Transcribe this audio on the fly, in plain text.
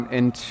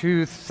In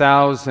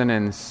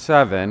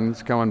 2007,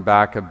 it's going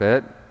back a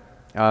bit,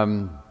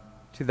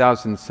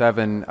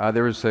 2007,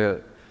 there was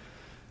a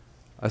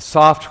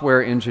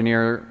software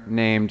engineer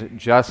named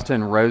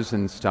Justin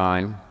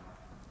Rosenstein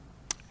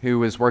who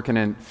was working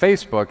in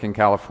Facebook in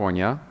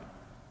California.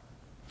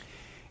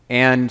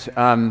 And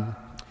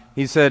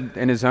he said,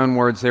 in his own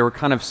words, they were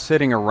kind of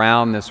sitting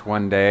around this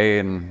one day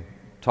and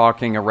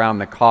talking around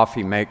the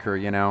coffee maker,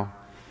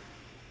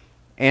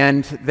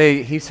 And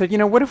he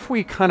said, what if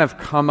we kind of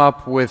come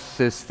up with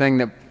this thing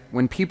that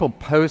when people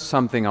post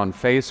something on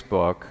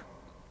Facebook,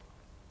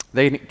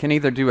 they can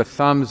either do a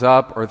thumbs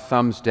up or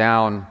thumbs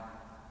down,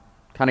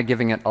 kind of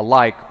giving it a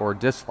like or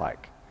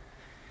dislike.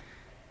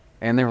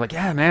 And they were like,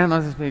 yeah, man,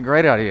 this would be a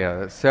great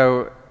idea.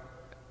 So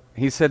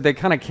he said they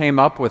kind of came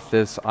up with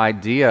this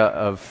idea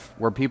of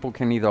where people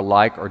can either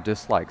like or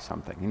dislike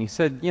something. And he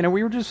said,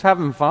 we were just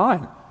having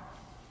fun.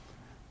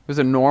 It was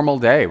a normal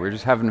day. We were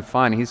just having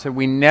fun. He said,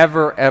 we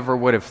never, ever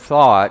would have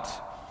thought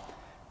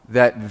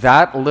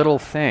that little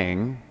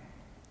thing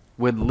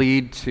would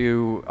lead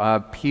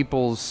to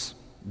people's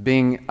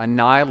being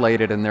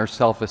annihilated in their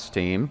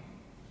self-esteem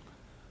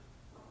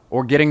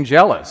or getting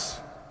jealous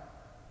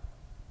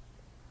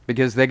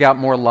because they got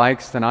more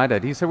likes than I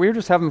did. He said, we were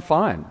just having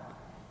fun.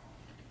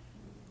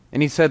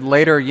 And he said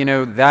later,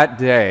 that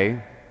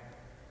day,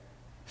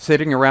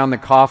 sitting around the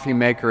coffee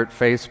maker at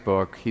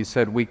Facebook, he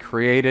said, we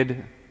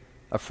created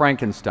a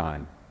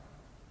Frankenstein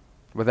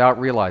without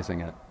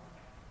realizing it.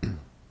 Isn't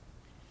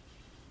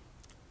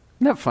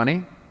that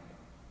funny?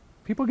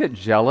 People get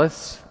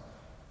jealous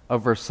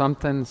over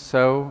something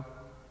so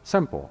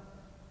simple.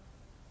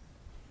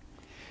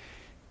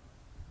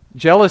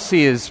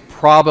 Jealousy is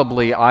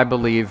probably, I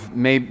believe,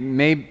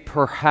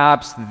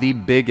 perhaps the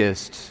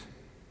biggest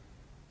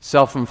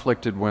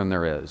self-inflicted wound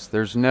there is.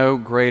 There's no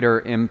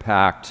greater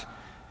impact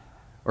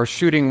or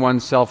shooting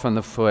oneself in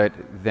the foot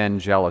than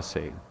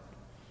jealousy.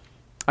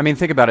 I mean,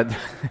 think about it.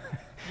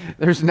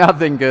 There's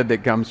nothing good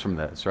that comes from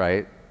this,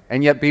 right?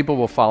 And yet people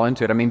will fall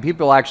into it. I mean,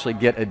 people actually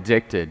get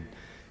addicted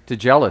to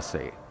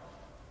jealousy.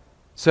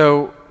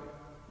 So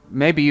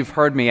maybe you've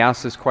heard me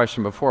ask this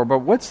question before, but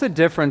what's the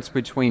difference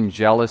between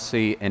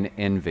jealousy and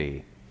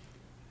envy?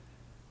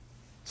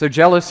 So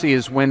jealousy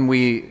is when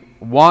we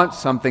want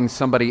something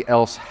somebody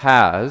else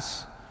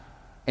has,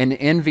 and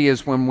envy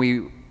is when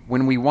we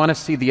want to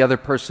see the other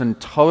person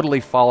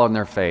totally fall on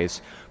their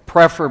face,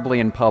 preferably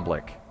in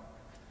public,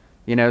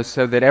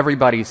 so that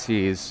everybody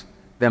sees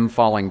them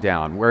falling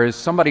down. Whereas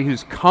somebody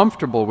who's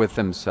comfortable with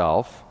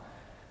themselves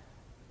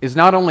is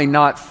not only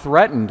not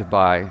threatened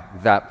by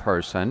that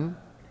person,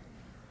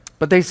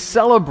 but they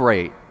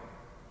celebrate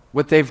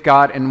what they've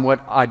got and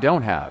what I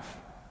don't have.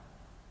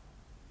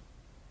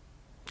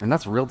 And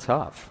that's real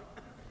tough.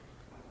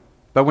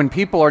 But when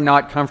people are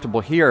not comfortable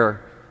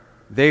here,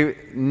 they,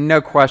 no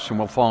question,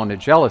 will fall into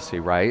jealousy,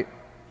 right?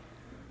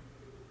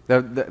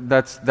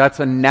 That's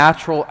a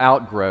natural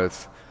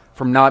outgrowth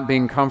from not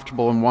being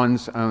comfortable in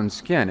one's own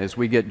skin as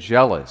we get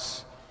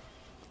jealous.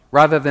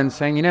 Rather than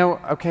saying,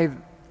 okay,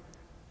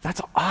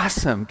 that's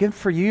awesome. Good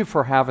for you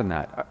for having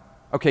that.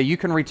 Okay, you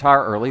can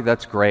retire early.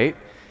 That's great.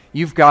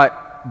 You've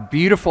got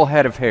beautiful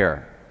head of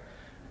hair.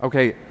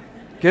 Okay,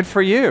 good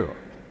for you.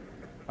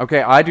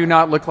 Okay, I do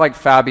not look like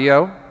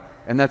Fabio,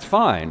 and that's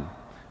fine,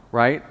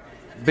 right?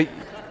 But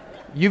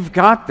you've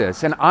got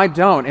this, and I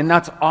don't, and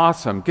that's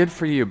awesome. Good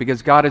for you,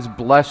 because God has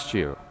blessed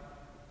you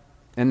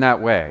in that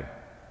way,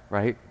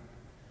 right?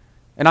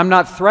 And I'm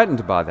not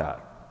threatened by that.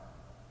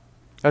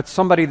 That's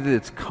somebody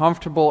that's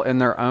comfortable in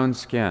their own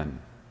skin.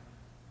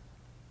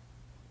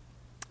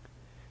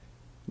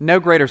 No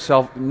greater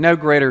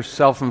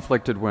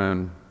self-inflicted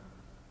wound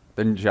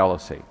than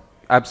jealousy.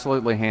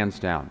 Absolutely, hands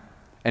down.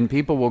 And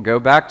people will go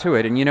back to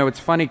it. And it's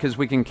funny because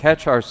we can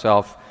catch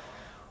ourselves.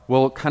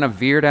 We'll kind of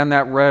veer down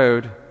that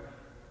road.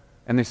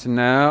 And they say,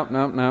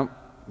 no.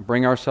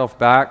 Bring ourselves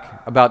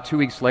back. About 2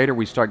 weeks later,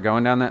 we start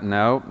going down that.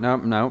 No,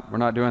 we're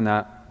not doing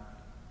that.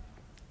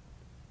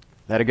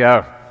 Let it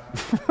go.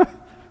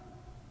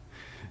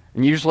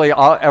 And usually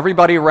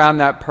everybody around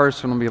that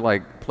person will be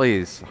like,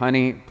 please,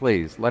 honey,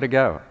 please, let it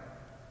go.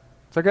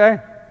 It's okay.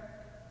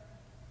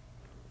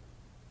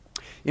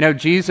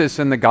 Jesus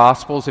in the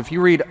Gospels, if you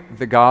read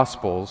the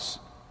Gospels,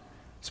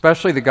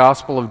 especially the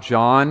Gospel of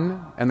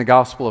John and the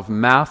Gospel of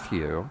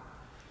Matthew,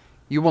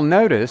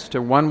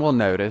 one will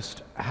notice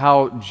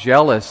how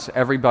jealous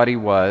everybody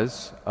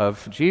was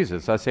of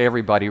Jesus. I say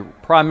everybody,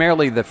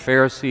 primarily the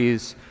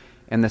Pharisees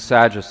and the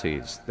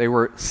Sadducees. They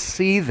were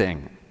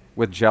seething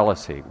with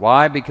jealousy.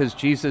 Why? Because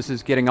Jesus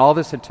is getting all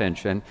this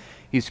attention.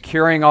 He's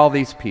curing all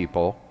these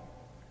people.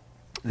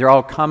 They're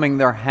all coming,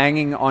 they're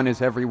hanging on his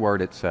every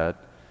word, it said.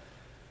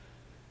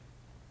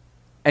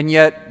 And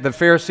yet, the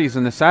Pharisees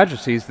and the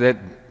Sadducees,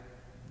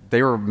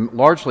 they were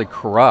largely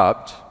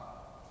corrupt,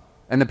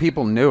 and the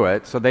people knew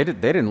it, so they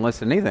didn't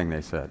listen to anything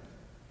they said.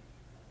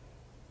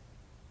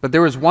 But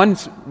there was one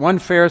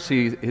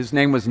Pharisee, his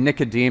name was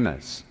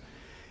Nicodemus,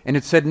 and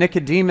it said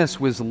Nicodemus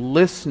was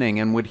listening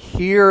and would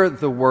hear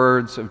the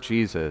words of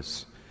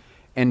Jesus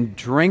and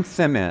drink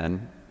them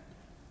in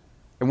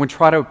and would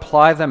try to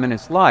apply them in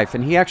his life.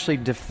 And he actually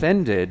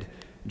defended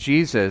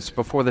Jesus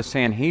before the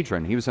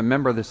Sanhedrin. He was a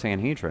member of the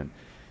Sanhedrin.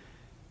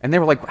 And they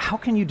were like, how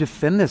can you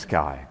defend this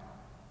guy?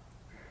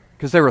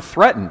 Because they were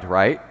threatened,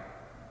 right?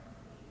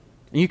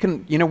 We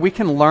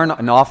can learn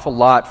an awful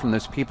lot from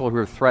those people who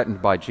are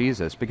threatened by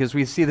Jesus, because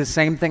we see the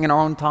same thing in our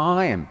own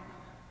time.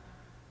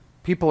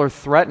 People are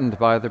threatened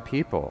by other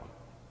people.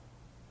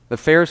 The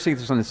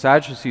Pharisees and the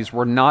Sadducees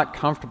were not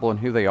comfortable in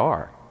who they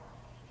are.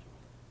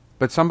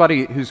 But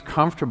somebody who's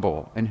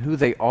comfortable in who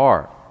they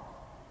are,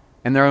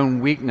 and their own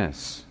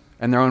weakness,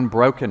 and their own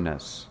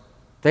brokenness,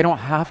 they don't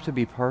have to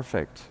be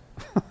perfect.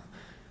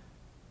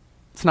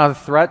 It's not a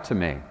threat to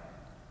me.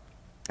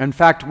 In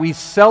fact, we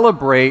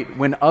celebrate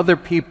when other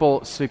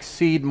people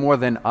succeed more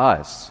than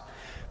us,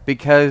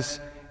 because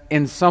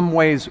in some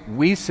ways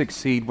we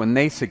succeed when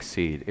they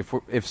succeed.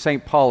 If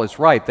St. Paul is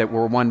right that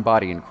we're one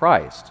body in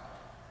Christ,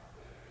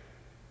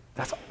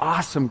 that's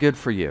awesome, good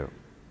for you.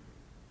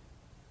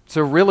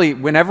 So really,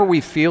 whenever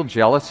we feel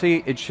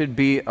jealousy, it should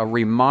be a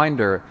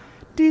reminder.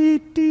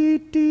 It's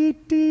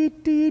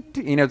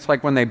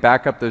like when they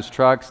back up those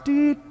trucks,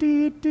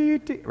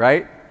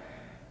 right?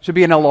 Should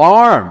be an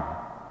alarm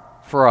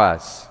for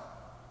us,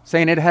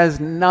 saying it has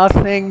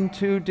nothing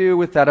to do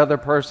with that other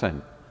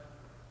person.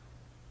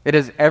 It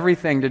has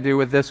everything to do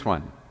with this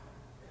one.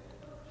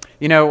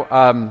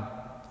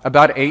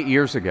 About 8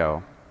 years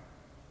ago,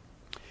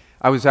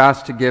 I was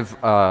asked to give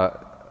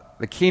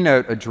the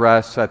keynote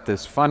address at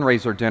this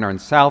fundraiser dinner in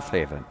South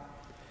Haven.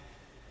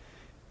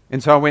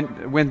 And so I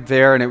went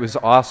there, and it was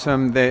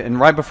awesome. And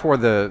right before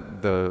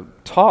the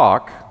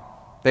talk,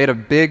 they had a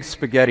big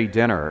spaghetti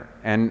dinner.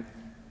 And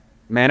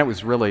man, it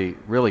was really,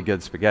 really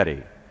good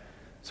spaghetti.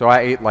 So I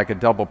ate like a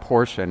double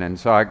portion. And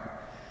so I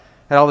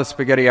had all the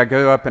spaghetti. I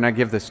go up and I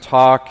give this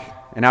talk.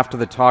 And after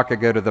the talk, I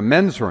go to the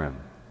men's room.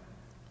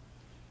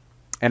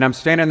 And I'm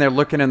standing there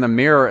looking in the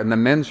mirror in the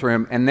men's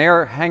room, and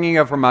there, hanging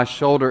over my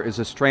shoulder, is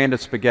a strand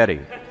of spaghetti.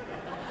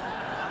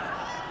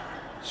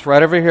 It's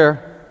right over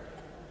here.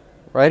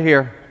 Right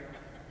here.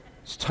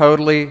 It's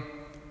totally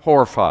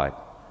horrified.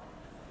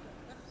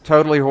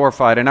 Totally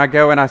horrified. And I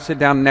go and I sit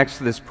down next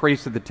to this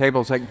priest at the table.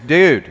 It's like,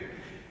 dude,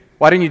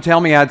 why didn't you tell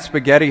me I had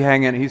spaghetti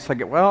hanging? He's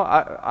like, well,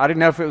 I didn't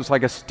know if it was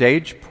like a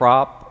stage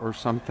prop or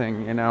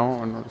something,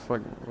 And it's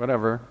like,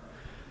 whatever.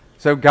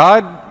 So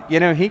God,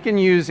 He can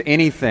use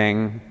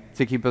anything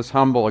to keep us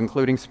humble,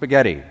 including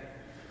spaghetti.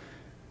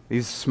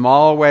 These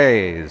small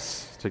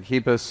ways to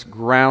keep us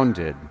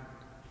grounded.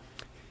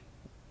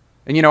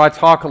 And I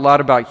talk a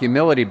lot about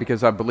humility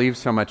because I believe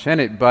so much in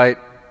it, but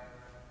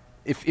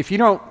if you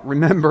don't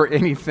remember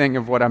anything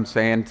of what I'm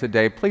saying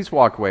today, please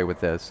walk away with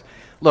this.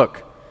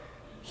 Look,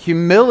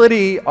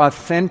 humility,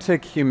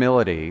 authentic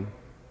humility,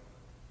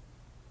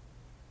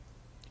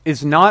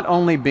 is not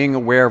only being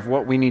aware of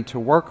what we need to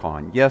work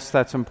on. Yes,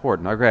 that's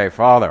important. Okay,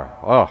 Father,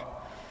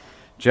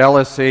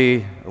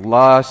 jealousy,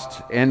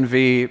 lust,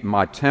 envy,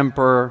 my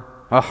temper.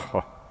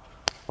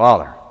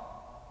 Father.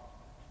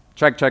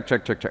 Check.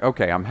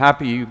 Okay, I'm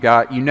happy you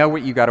know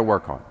what you got to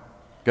work on.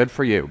 Good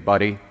for you,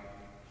 buddy.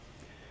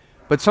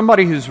 But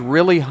somebody who's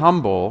really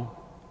humble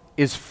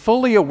is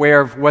fully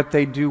aware of what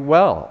they do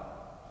well.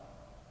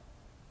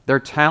 Their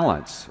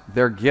talents,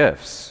 their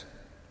gifts.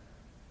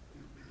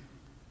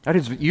 That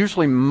is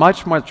usually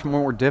much, much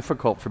more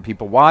difficult for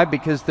people. Why?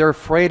 Because they're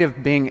afraid of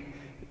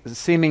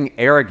seeming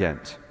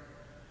arrogant.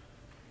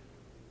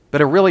 But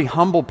a really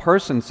humble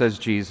person, says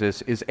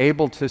Jesus, is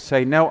able to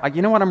say, no,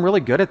 you know what, I'm really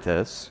good at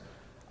this.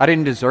 I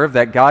didn't deserve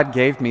that. God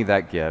gave me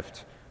that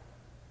gift.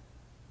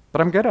 But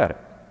I'm good at it.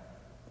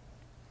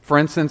 For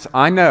instance,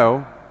 I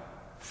know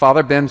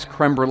Father Ben's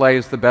creme brulee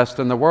is the best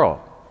in the world.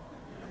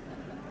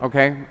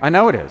 Okay? I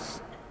know it is.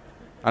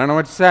 I don't know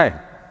what to say.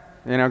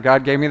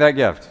 God gave me that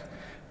gift.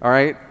 All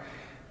right?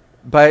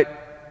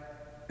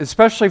 But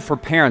especially for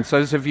parents,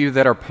 those of you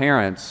that are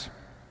parents,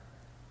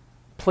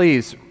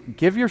 please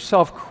give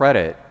yourself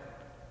credit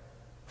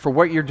for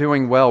what you're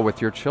doing well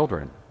with your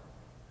children.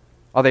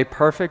 Are they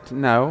perfect?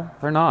 No,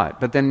 they're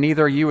not. But then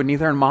neither are you and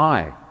neither am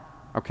I.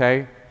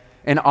 Okay?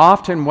 And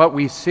often what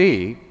we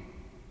see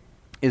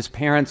is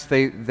parents,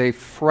 they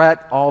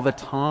fret all the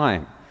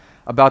time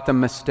about the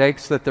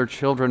mistakes that their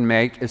children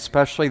make,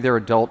 especially their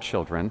adult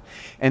children.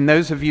 And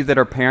those of you that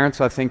are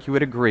parents, I think you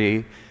would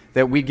agree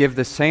that we give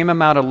the same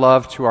amount of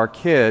love to our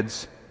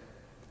kids,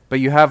 but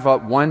you have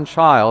one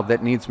child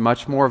that needs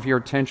much more of your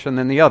attention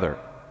than the other.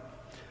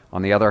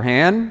 On the other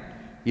hand,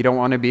 you don't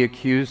want to be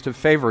accused of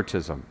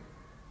favoritism.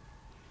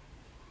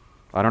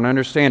 I don't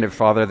understand it,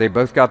 Father. They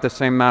both got the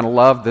same amount of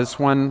love. This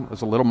one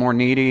was a little more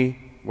needy,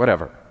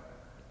 whatever.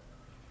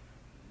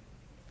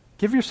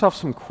 Give yourself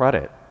some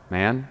credit,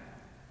 man.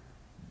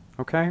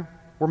 Okay?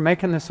 We're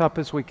making this up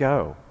as we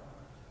go.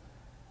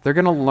 They're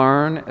going to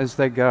learn as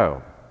they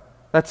go.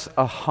 That's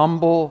a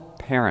humble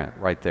parent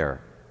right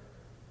there.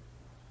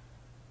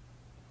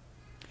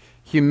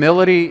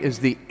 Humility is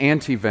the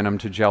antivenom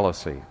to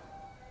jealousy.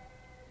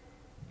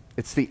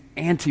 It's the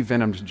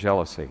antivenom to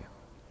jealousy.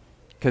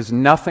 Because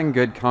nothing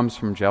good comes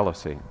from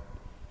jealousy.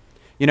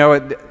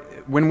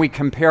 when we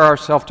compare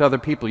ourselves to other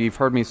people, you've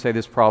heard me say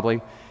this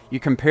probably, you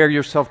compare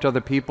yourself to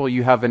other people,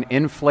 you have an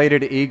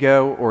inflated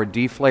ego or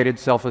deflated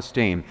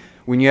self-esteem.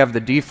 When you have the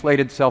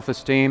deflated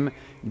self-esteem,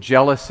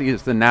 jealousy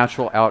is the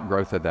natural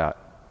outgrowth of that.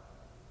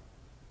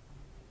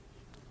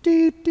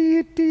 Deet,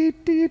 deet,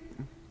 deet, deet.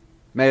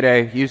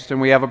 Mayday, Houston,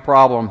 we have a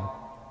problem.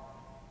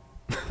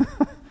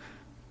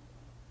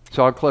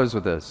 So I'll close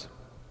with this.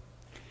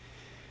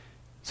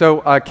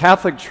 So a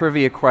Catholic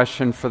trivia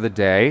question for the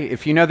day.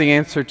 If you know the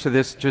answer to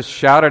this, just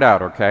shout it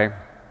out, okay?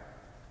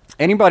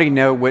 Anybody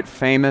know what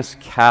famous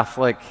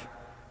Catholic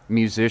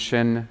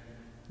musician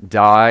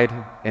died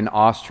in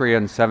Austria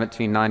in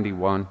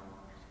 1791?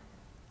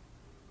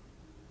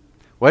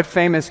 What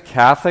famous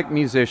Catholic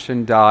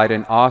musician died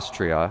in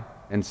Austria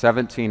in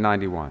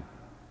 1791?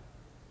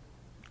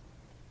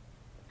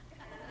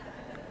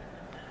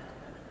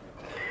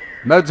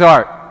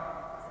 Mozart.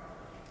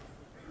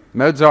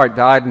 Mozart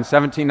died in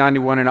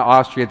 1791 in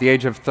Austria at the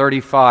age of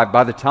 35.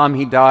 By the time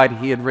he died,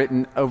 he had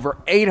written over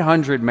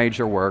 800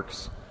 major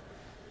works.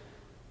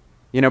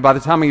 You know, by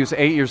the time he was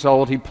 8 years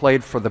old, he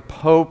played for the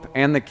Pope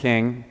and the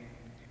King.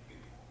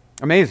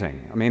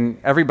 Amazing. I mean,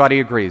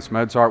 everybody agrees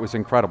Mozart was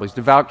incredible. He's a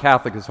devout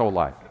Catholic his whole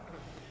life.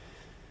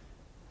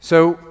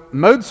 So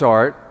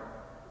Mozart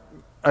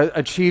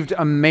achieved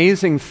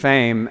amazing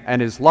fame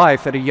and his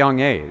life at a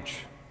young age.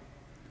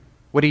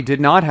 What he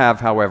did not have,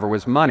 however,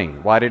 was money.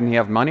 Why didn't he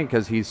have money?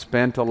 Because he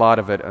spent a lot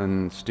of it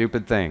on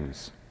stupid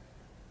things.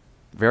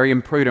 Very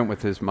imprudent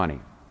with his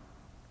money.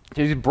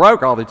 He's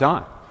broke all the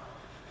time.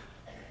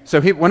 So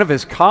one of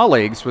his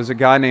colleagues was a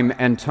guy named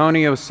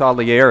Antonio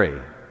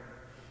Salieri.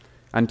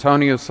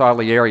 Antonio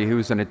Salieri, who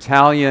was an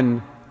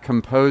Italian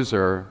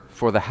composer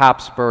for the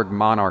Habsburg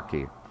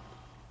monarchy.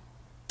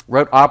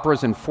 Wrote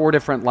operas in 4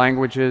 different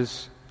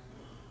languages.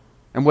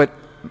 And what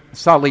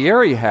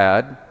Salieri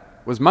had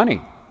was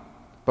money.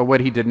 But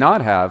what he did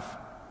not have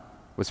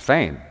was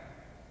fame.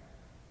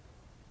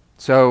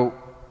 So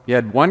you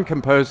had one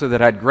composer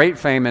that had great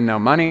fame and no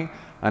money,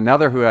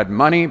 another who had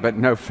money but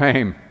no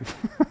fame.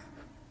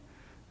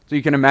 So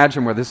you can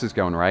imagine where this is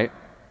going, right?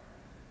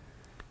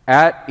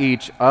 At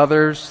each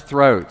other's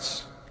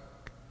throats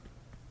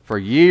for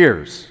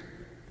years.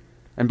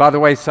 And by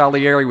the way,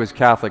 Salieri was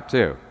Catholic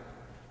too.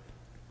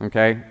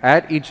 Okay?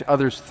 At each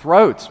other's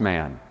throats,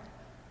 man.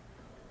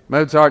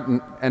 Mozart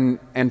and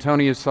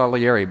Antonio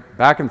Salieri,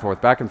 back and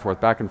forth, back and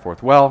forth, back and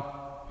forth.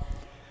 Well,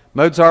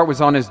 Mozart was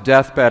on his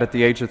deathbed at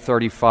the age of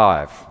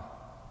 35.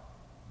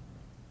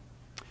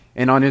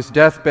 And on his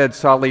deathbed,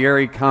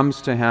 Salieri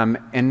comes to him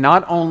and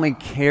not only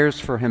cares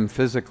for him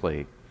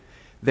physically,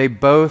 they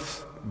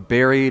both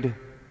buried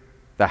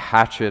the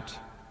hatchet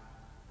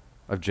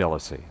of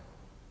jealousy.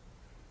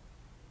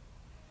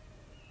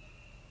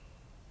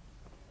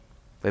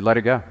 They let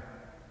it go.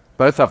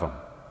 Both of them.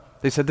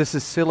 They said, this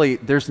is silly.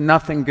 There's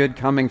nothing good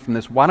coming from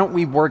this. Why don't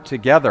we work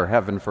together,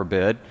 heaven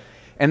forbid?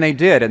 And they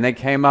did, and they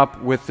came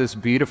up with this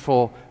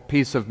beautiful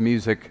piece of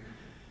music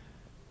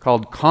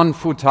called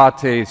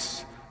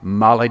Confutates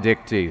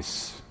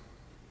Maledictis.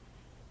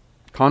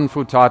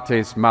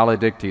 Confutates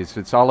Maledictis.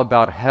 It's all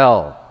about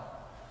hell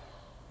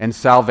and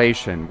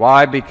salvation.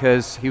 Why?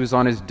 Because he was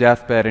on his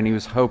deathbed and he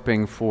was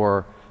hoping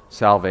for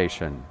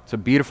salvation. It's a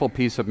beautiful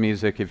piece of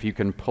music if you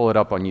can pull it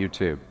up on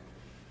YouTube.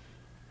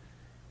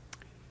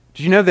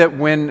 Did you know that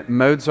when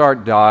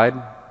Mozart died,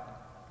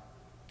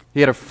 he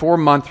had a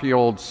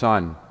 4-month-old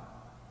son?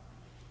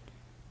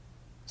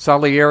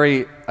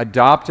 Salieri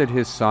adopted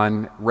his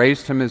son,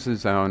 raised him as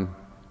his own,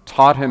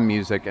 taught him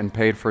music, and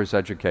paid for his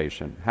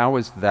education. How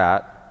is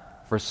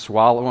that for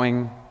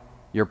swallowing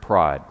your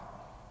pride?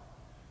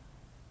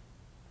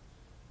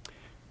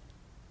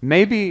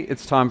 Maybe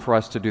it's time for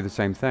us to do the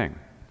same thing.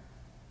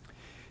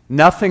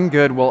 Nothing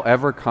good will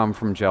ever come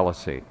from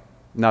jealousy.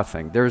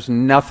 Nothing. There's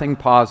nothing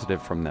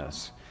positive from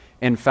this.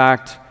 In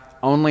fact,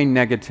 only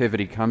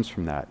negativity comes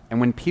from that. And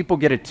when people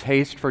get a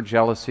taste for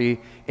jealousy,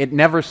 it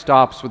never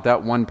stops with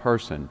that one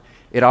person.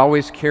 It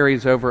always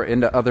carries over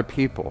into other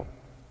people.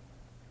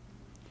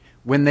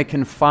 When they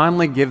can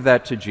finally give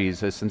that to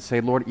Jesus and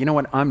say, Lord, you know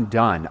what, I'm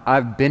done.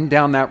 I've been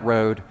down that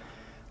road.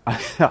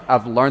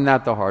 I've learned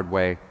that the hard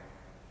way.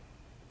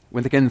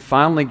 When they can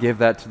finally give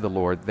that to the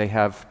Lord, they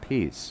have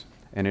peace,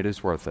 and it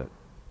is worth it.